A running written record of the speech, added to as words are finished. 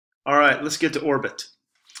All right, let's get to orbit.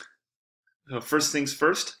 So first things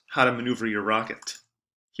first, how to maneuver your rocket.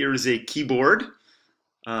 Here is a keyboard,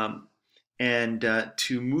 um, and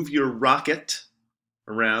to move your rocket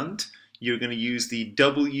around, you're going to use the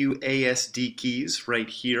WASD keys right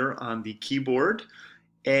here on the keyboard.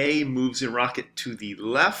 A moves your rocket to the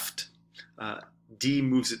left, uh, D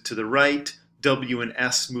moves it to the right, W and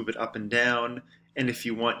S move it up and down, and if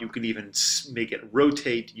you want, you can even make it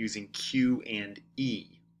rotate using Q and E.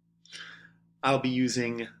 I'll be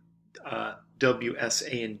using W, S,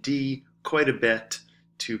 A, and D quite a bit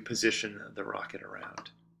to position the rocket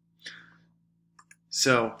around.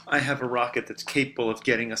 So I have a rocket that's capable of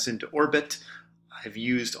getting us into orbit. I've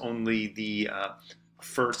used only the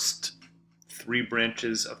first 3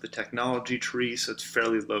 branches of the technology tree, so it's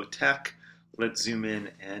fairly low tech. Let's zoom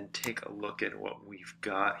in and take a look at what we've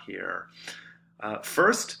got here.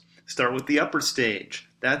 First, start with the upper stage.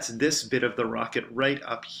 That's this bit of the rocket right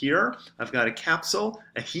up here. I've got a capsule,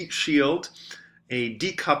 a heat shield, a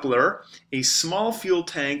decoupler, a small fuel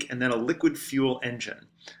tank, and then a liquid fuel engine.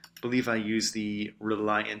 I believe I use the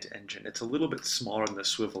Reliant engine. It's a little bit smaller than the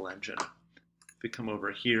swivel engine. If we come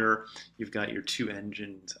over here, you've got your 2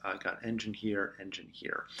 engines. Got engine here, engine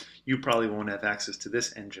here. You probably won't have access to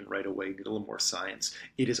this engine right away. You need a little more science.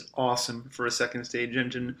 It is awesome for a second stage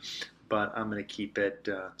engine, but I'm going to keep it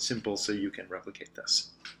simple so you can replicate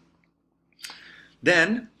this.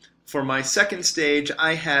 Then, for my second stage,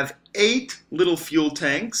 I have 8 little fuel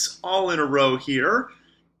tanks all in a row here.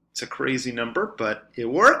 It's a crazy number, but it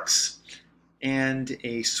works. And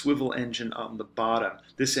a swivel engine on the bottom.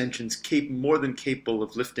 This engine's more than capable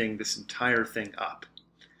of lifting this entire thing up.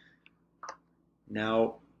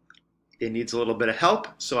 Now, it needs a little bit of help,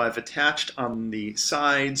 so I've attached on the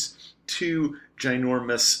sides 2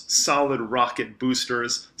 ginormous solid rocket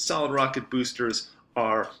boosters. Solid rocket boosters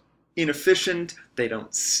are inefficient, they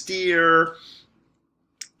don't steer,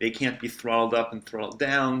 they can't be throttled up and throttled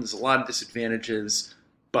down. There's a lot of disadvantages,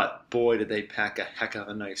 but boy, do they pack a heck of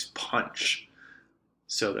a nice punch.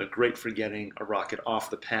 So they're great for getting a rocket off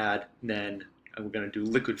the pad. Then we're going to do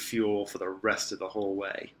liquid fuel for the rest of the whole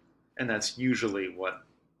way. And that's usually what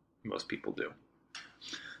most people do.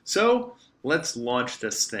 So let's launch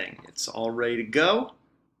this thing. It's all ready to go.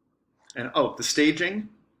 And oh, the staging.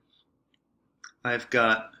 I've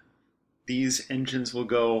got these engines will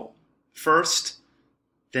go first.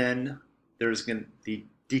 Then there's going to be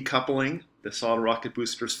decoupling. The solid rocket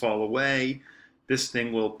boosters fall away. This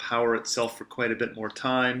thing will power itself for quite a bit more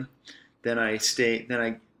time. Then I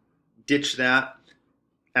ditch that,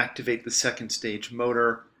 activate the second stage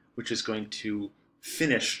motor, which is going to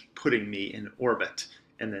finish putting me in orbit.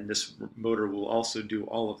 And then this motor will also do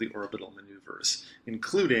all of the orbital maneuvers,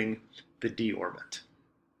 including the deorbit.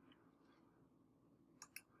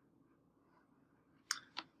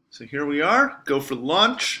 So here we are, go for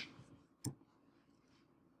launch.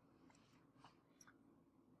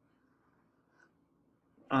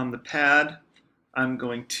 On the pad, I'm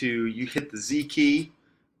going to, you hit the Z key,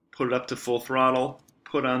 put it up to full throttle,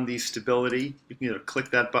 put on the stability. You can either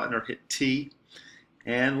click that button or hit T,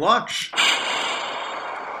 and launch.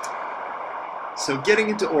 So getting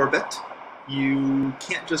into orbit, you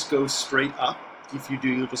can't just go straight up. If you do,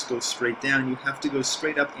 you'll just go straight down. You have to go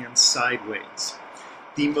straight up and sideways.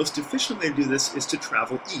 The most efficient way to do this is to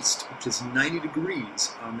travel east, which is 90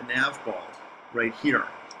 degrees on the nav ball right here.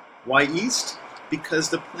 Why east? Because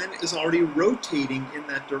the planet is already rotating in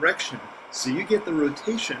that direction. So you get the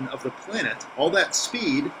rotation of the planet, all that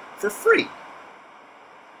speed, for free.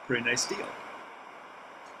 Pretty nice deal.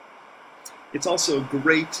 It's also a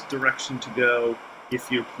great direction to go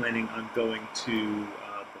if you're planning on going to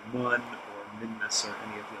the Mun or Minmus or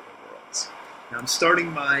any of the other worlds. Now I'm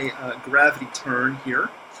starting my gravity turn here.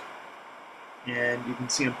 And you can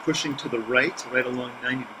see I'm pushing to the right along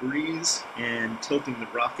 90 degrees, and tilting the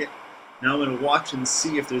rocket. Now I'm going to watch and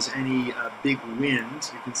see if there's any big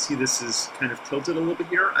wind. You can see this is kind of tilted a little bit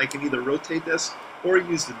here. I can either rotate this or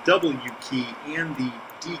use the W key and the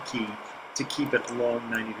D key to keep it along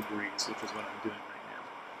 90 degrees, which is what I'm doing right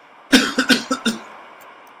now. I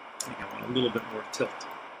think I want a little bit more tilt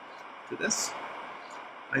to this.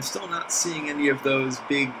 I'm still not seeing any of those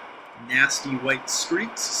big, nasty white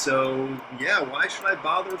streaks, so yeah, why should I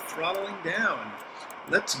bother throttling down?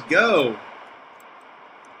 Let's go!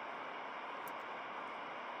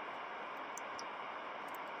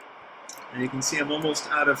 And you can see I'm almost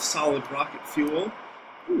out of solid rocket fuel.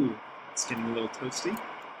 Ooh, it's getting a little toasty.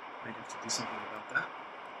 Might have to do something about that.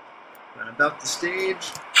 But about the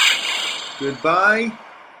stage. Goodbye.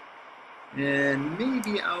 And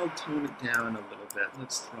maybe I'll tone it down a little bit.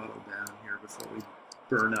 Let's throttle down here before we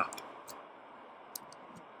burn up.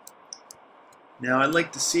 Now I'd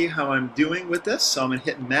like to see how I'm doing with this, so I'm going to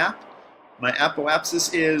hit map. My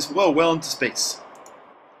apoapsis is, whoa, well into space.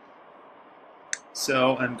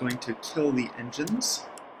 So I'm going to kill the engines.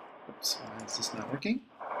 Oops, why is this not working?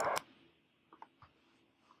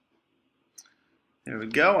 There we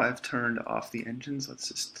go, I've turned off the engines. Let's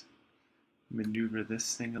just maneuver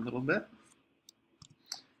this thing a little bit.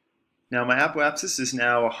 Now my apoapsis is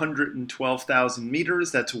now 112,000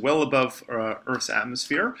 meters. That's well above Earth's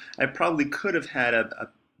atmosphere. I probably could have had a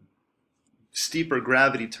steeper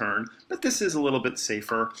gravity turn, but this is a little bit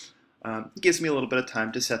safer. It gives me a little bit of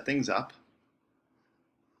time to set things up,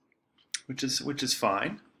 which is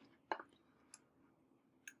fine.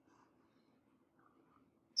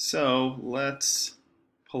 So let's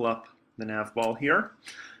pull up the nav ball here.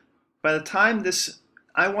 By the time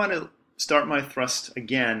I want to start my thrust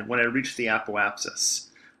again when I reach the apoapsis.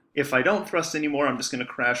 If I don't thrust anymore, I'm just going to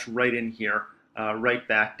crash right in here, right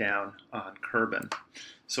back down on Kerbin.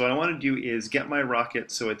 So what I want to do is get my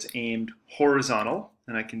rocket so it's aimed horizontal,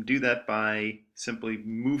 and I can do that by simply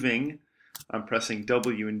moving. I'm pressing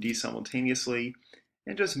W and D simultaneously,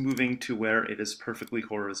 and just moving to where it is perfectly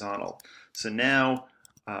horizontal. So now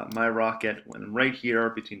my rocket, when I'm right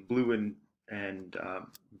here between blue and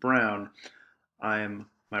brown,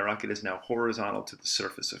 my rocket is now horizontal to the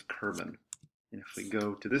surface of Kerbin. And if we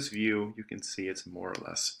go to this view, you can see it's more or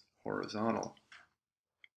less horizontal.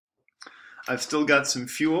 I've still got some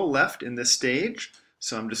fuel left in this stage,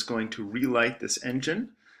 so I'm just going to relight this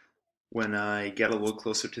engine when I get a little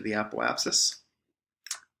closer to the apoapsis.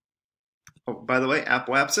 Oh, by the way,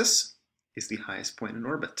 apoapsis is the highest point in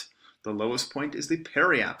orbit. The lowest point is the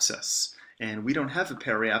periapsis, and we don't have a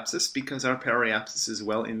periapsis because our periapsis is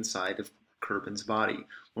well inside of Kerbin's body.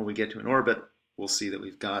 When we get to an orbit, we'll see that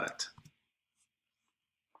we've got it.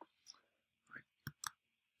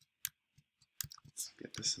 Let's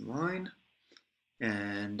get this in line,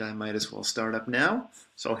 and I might as well start up now.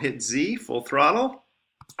 So I'll hit Z, full throttle.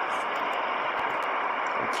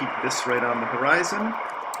 I'll keep this right on the horizon.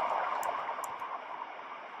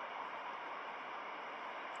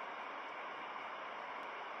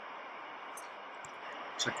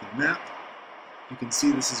 Check the map. You can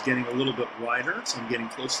see this is getting a little bit wider, so I'm getting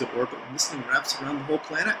close to orbit. When this thing wraps around the whole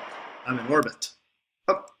planet, I'm in orbit.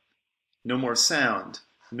 Oh, no more sound,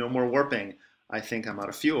 no more warping. I think I'm out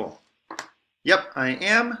of fuel. Yep, I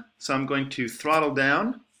am, so I'm going to throttle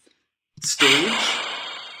down, stage,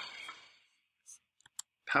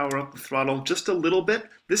 power up the throttle just a little bit.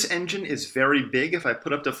 This engine is very big. If I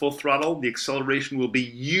put up to full throttle, the acceleration will be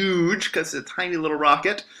huge because it's a tiny little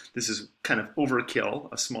rocket. This is kind of overkill.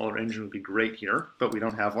 A smaller engine would be great here, but we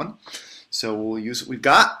don't have one. So we'll use what we've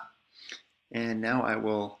got. And now I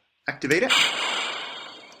will activate it.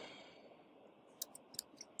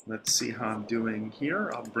 Let's see how I'm doing here.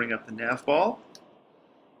 I'll bring up the nav ball.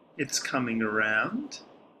 It's coming around.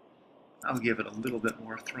 I'll give it a little bit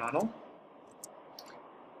more throttle.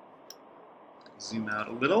 Zoom out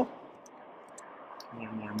a little.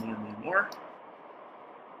 More.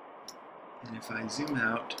 And if I zoom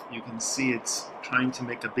out, you can see it's trying to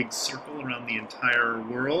make a big circle around the entire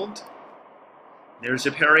world. There's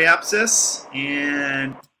a periapsis,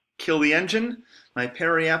 and kill the engine. My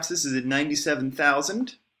periapsis is at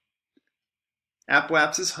 97,000.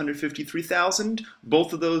 Apoapsis, 153,000.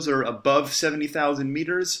 Both of those are above 70,000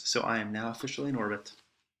 meters, so I am now officially in orbit.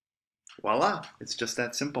 Voila, it's just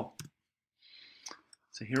that simple.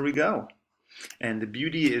 So here we go. And the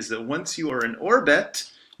beauty is that once you are in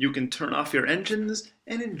orbit, you can turn off your engines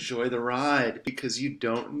and enjoy the ride because you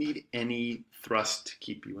don't need any thrust to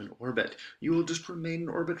keep you in orbit. You will just remain in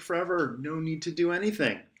orbit forever. No need to do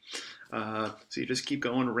anything. So you just keep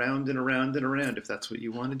going around and around and around if that's what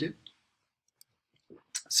you want to do.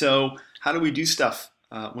 So how do we do stuff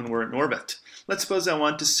when we're in orbit? Let's suppose I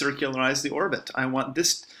want to circularize the orbit. I want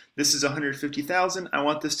this is 150,000. I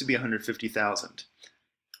want this to be 150,000.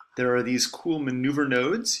 There are these cool maneuver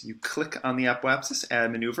nodes. You click on the apoapsis,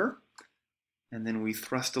 add maneuver, and then we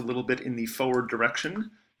thrust a little bit in the forward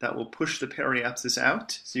direction. That will push the periapsis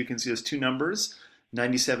out. So you can see there's two numbers,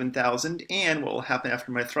 97,000, and what will happen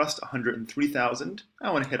after my thrust, 103,000.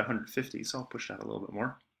 I want to hit 150, so I'll push that a little bit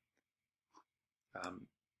more.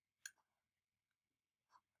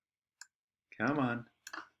 Come on,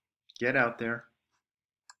 get out there.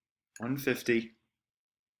 150.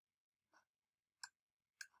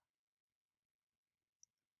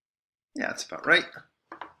 Yeah, that's about right.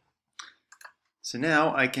 So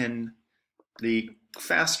now I can, the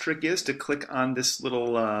fast trick is to click on this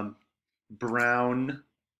little brown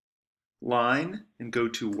line and go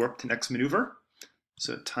to warp to next maneuver.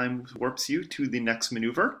 So it time warps you to the next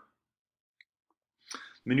maneuver.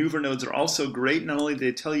 Maneuver nodes are also great. Not only do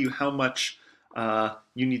they tell you how much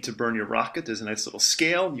you need to burn your rocket, there's a nice little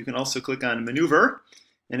scale. You can also click on maneuver,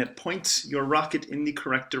 and it points your rocket in the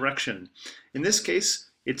correct direction. In this case,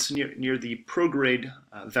 it's near the prograde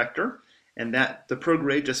vector, and that the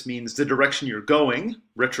prograde just means the direction you're going.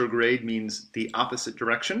 Retrograde means the opposite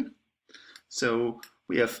direction. So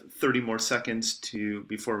we have 30 more seconds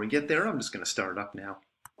before we get there. I'm just going to start it up now.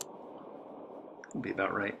 It'll be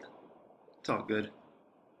about right. It's all good.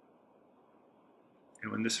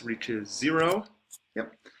 And when this reaches 0,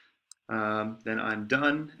 yep, then I'm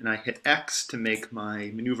done, and I hit X to make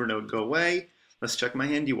my maneuver node go away. Let's check my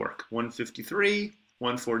handiwork. 153,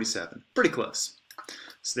 147. Pretty close.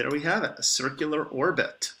 So there we have it, a circular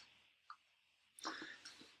orbit.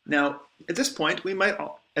 Now, at this point, we might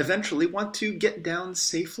eventually want to get down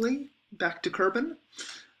safely back to Kerbin.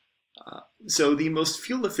 So the most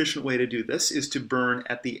fuel-efficient way to do this is to burn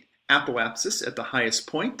at the apoapsis, at the highest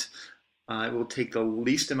point. It will take the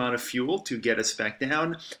least amount of fuel to get us back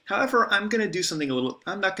down. However, I'm going to do something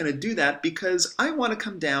I'm not going to do that because I want to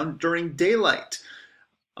come down during daylight.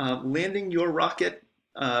 Landing your rocket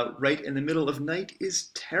right in the middle of night is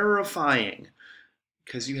terrifying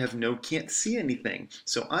because you can't see anything.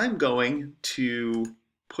 So I'm going to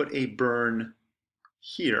put a burn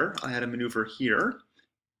here. I had a maneuver here,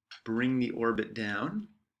 bring the orbit down,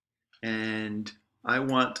 and I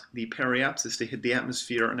want the periapsis to hit the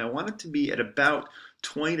atmosphere, and I want it to be at about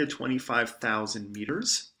 20 to 25,000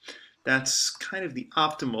 meters. That's kind of the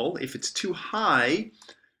optimal. If it's too high,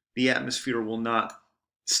 the atmosphere will not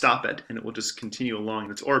stop it, and it will just continue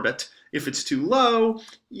along its orbit. If it's too low,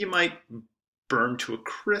 you might burn to a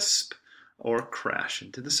crisp or crash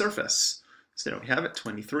into the surface. So there we have it,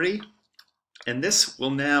 23. And this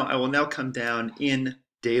will I will now come down in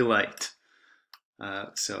daylight.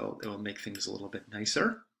 So it will make things a little bit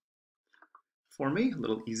nicer for me, a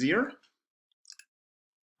little easier.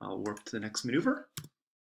 I'll warp to the next maneuver.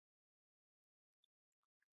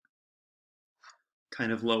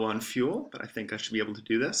 Kind of low on fuel, but I think I should be able to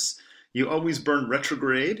do this. You always burn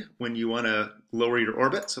retrograde when you want to lower your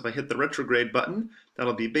orbit. So if I hit the retrograde button,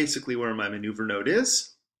 that'll be basically where my maneuver node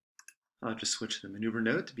is. I'll just switch the maneuver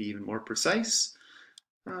node to be even more precise.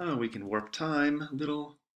 We can warp time a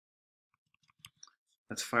little.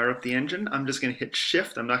 Let's fire up the engine. I'm just going to hit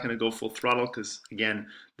shift. I'm not going to go full throttle because, again,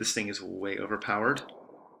 this thing is way overpowered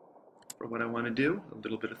for what I want to do. A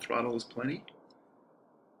little bit of throttle is plenty.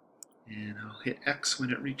 And I'll hit X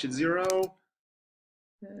when it reaches 0.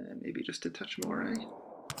 And maybe just a touch more, eh?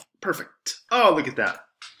 Perfect. Oh, look at that.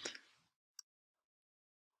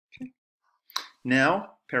 Okay.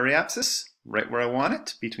 Now, periapsis, right where I want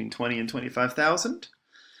it, between 20 and 25,000.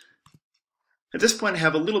 At this point, I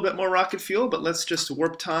have a little bit more rocket fuel, but let's just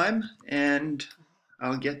warp time, and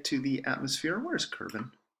I'll get to the atmosphere. Where's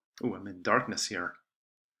Kerbin? Oh, I'm in darkness here.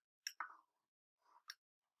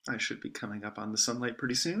 I should be coming up on the sunlight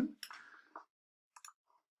pretty soon.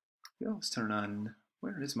 Yeah, let's turn on,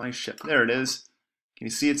 where is my ship? There it is. Can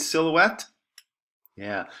you see its silhouette?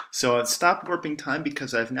 Yeah, so it stopped warping time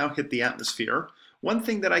because I've now hit the atmosphere. One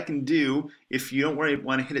thing that I can do, if you don't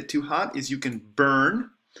want to hit it too hot, is you can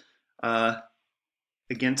burn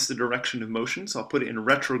against the direction of motion. So I'll put it in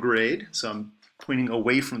retrograde, so I'm pointing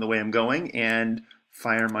away from the way I'm going, and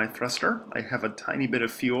fire my thruster. I have a tiny bit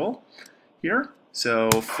of fuel here, so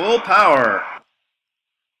full power.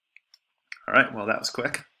 All right, well, that was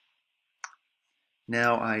quick.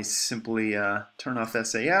 Now I simply turn off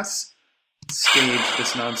SAS, stage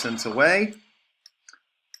this nonsense away.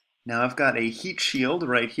 Now I've got a heat shield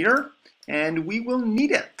right here, and we will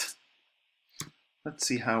need it. Let's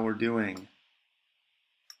see how we're doing.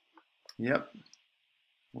 Yep,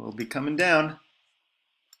 we'll be coming down.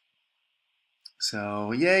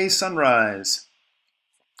 So, yay, sunrise.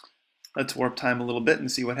 Let's warp time a little bit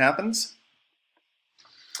and see what happens.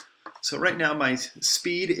 So right now my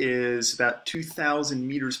speed is about 2,000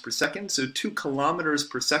 meters per second, so 2 kilometers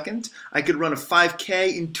per second. I could run a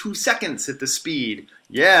 5K in 2 seconds at the speed.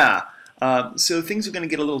 Yeah, so things are going to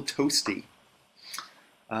get a little toasty.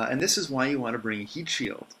 And this is why you want to bring a heat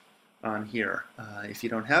shield on here. If you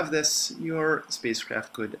don't have this, your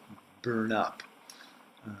spacecraft could burn up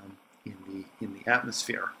in the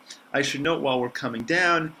atmosphere. I should note while we're coming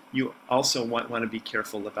down, you also want to be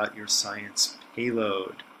careful about your science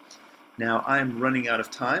payload. Now I'm running out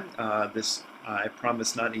of time. I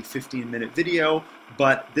promise not a 15-minute video,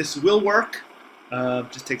 but this will work.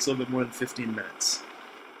 Just takes a little bit more than 15 minutes.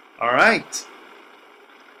 All right.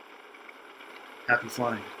 Happy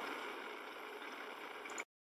flying.